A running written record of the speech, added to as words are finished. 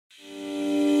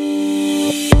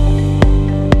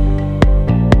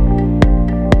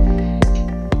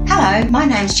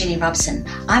name's Jenny Robson.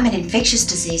 I'm an infectious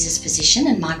diseases physician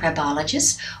and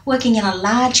microbiologist working in a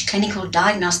large clinical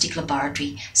diagnostic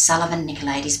laboratory, Sullivan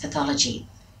Nicolaides Pathology.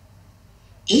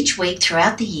 Each week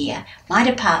throughout the year, my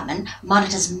department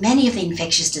monitors many of the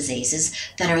infectious diseases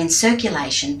that are in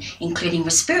circulation, including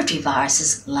respiratory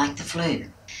viruses like the flu.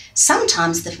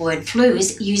 Sometimes the word flu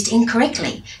is used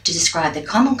incorrectly to describe the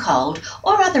common cold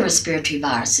or other respiratory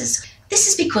viruses. This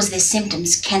is because their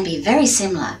symptoms can be very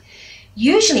similar.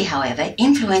 Usually, however,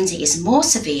 influenza is more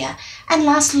severe and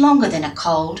lasts longer than a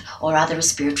cold or other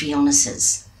respiratory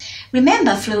illnesses.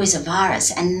 Remember, flu is a virus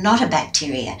and not a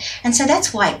bacteria, and so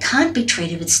that's why it can't be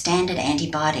treated with standard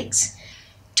antibiotics.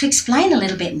 To explain a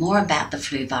little bit more about the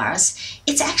flu virus,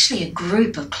 it's actually a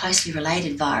group of closely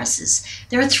related viruses.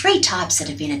 There are 3 types that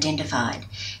have been identified: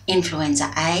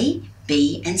 Influenza A,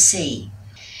 B and C.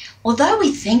 Although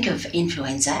we think of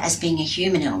influenza as being a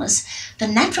human illness, the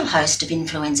natural host of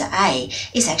influenza A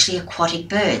is actually aquatic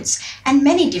birds, and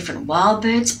many different wild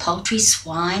birds, poultry,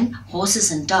 swine, horses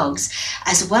and dogs,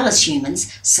 as well as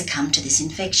humans, succumb to this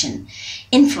infection.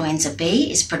 Influenza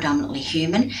B is predominantly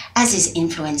human, as is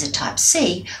influenza type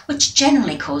C, which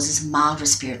generally causes mild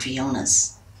respiratory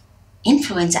illness.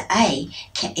 Influenza A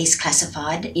is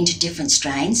classified into different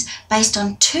strains based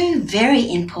on 2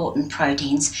 very important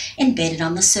proteins embedded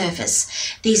on the surface.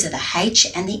 These are the H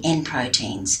and the N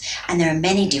proteins, and there are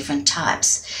many different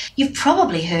types. You've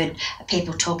probably heard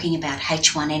people talking about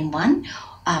H1N1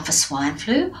 for swine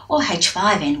flu or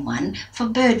H5N1 for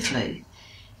bird flu.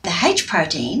 The H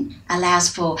protein allows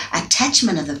for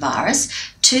attachment of the virus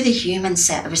to the human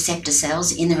receptor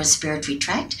cells in the respiratory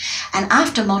tract, and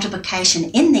after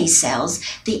multiplication in these cells,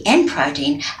 the N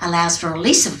protein allows for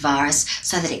release of virus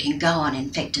so that it can go on and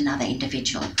infect another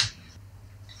individual.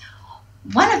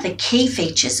 One of the key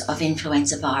features of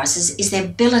influenza viruses is their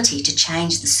ability to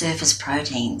change the surface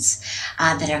proteins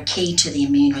that are key to the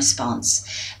immune response.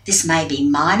 This may be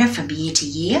minor from year to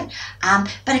year,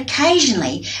 but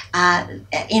occasionally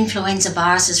influenza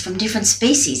viruses from different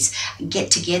species get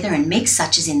together and mix,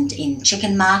 such as in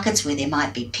chicken markets where there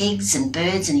might be pigs and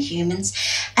birds and humans,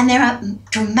 and there are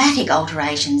dramatic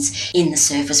alterations in the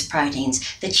surface proteins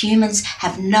that humans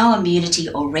have no immunity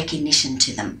or recognition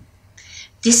to them.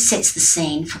 This sets the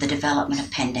scene for the development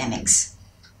of pandemics.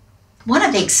 One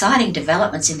of the exciting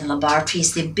developments in the laboratory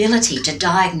is the ability to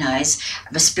diagnose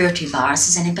respiratory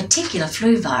viruses, and in particular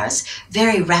flu virus,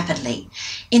 very rapidly.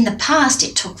 In the past,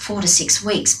 it took 4 to 6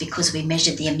 weeks because we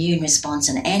measured the immune response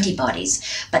and antibodies,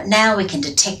 but now we can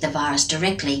detect the virus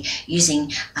directly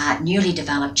using newly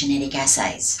developed genetic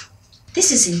assays.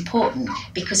 This is important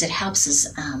because it helps us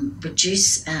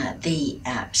reduce the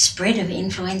spread of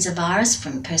influenza virus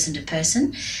from person to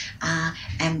person,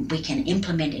 and we can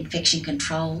implement infection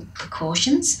control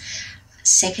precautions.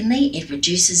 Secondly, it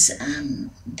reduces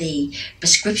the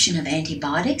prescription of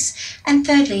antibiotics. And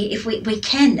thirdly, if we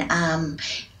can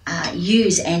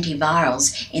use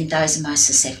antivirals in those most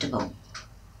susceptible.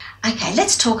 Okay,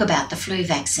 let's talk about the flu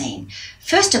vaccine.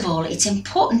 First of all, it's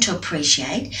important to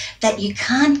appreciate that you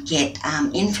can't get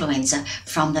influenza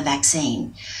from the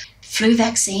vaccine. Flu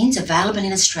vaccines available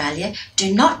in Australia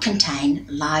do not contain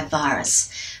live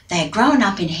virus. They are grown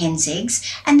up in hen's eggs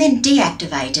and then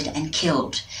deactivated and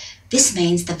killed. This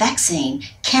means the vaccine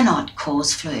cannot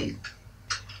cause flu.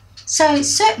 So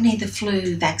certainly the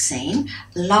flu vaccine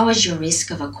lowers your risk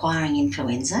of acquiring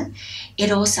influenza.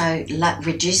 It also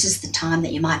reduces the time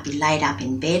that you might be laid up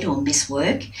in bed or miss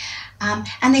work.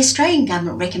 And the Australian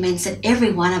government recommends that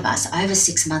every one of us over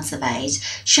 6 months of age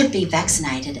should be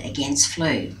vaccinated against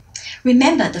flu.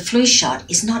 Remember, the flu shot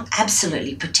is not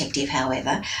absolutely protective,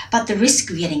 however, but the risk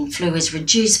of getting flu is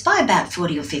reduced by about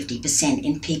 40 or 50%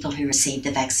 in people who receive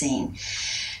the vaccine.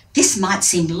 This might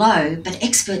seem low, but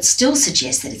experts still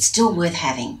suggest that it's still worth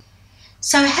having.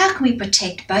 So how can we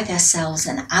protect both ourselves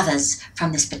and others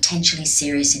from this potentially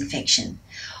serious infection?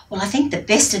 Well, I think the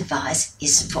best advice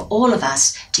is for all of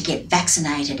us to get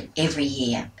vaccinated every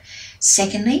year.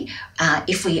 Secondly,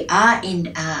 if we are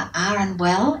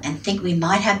unwell and think we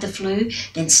might have the flu,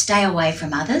 then stay away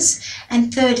from others.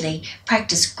 And thirdly,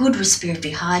 practice good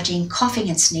respiratory hygiene, coughing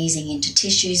and sneezing into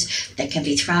tissues that can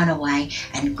be thrown away,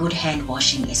 and good hand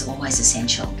washing is always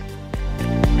essential.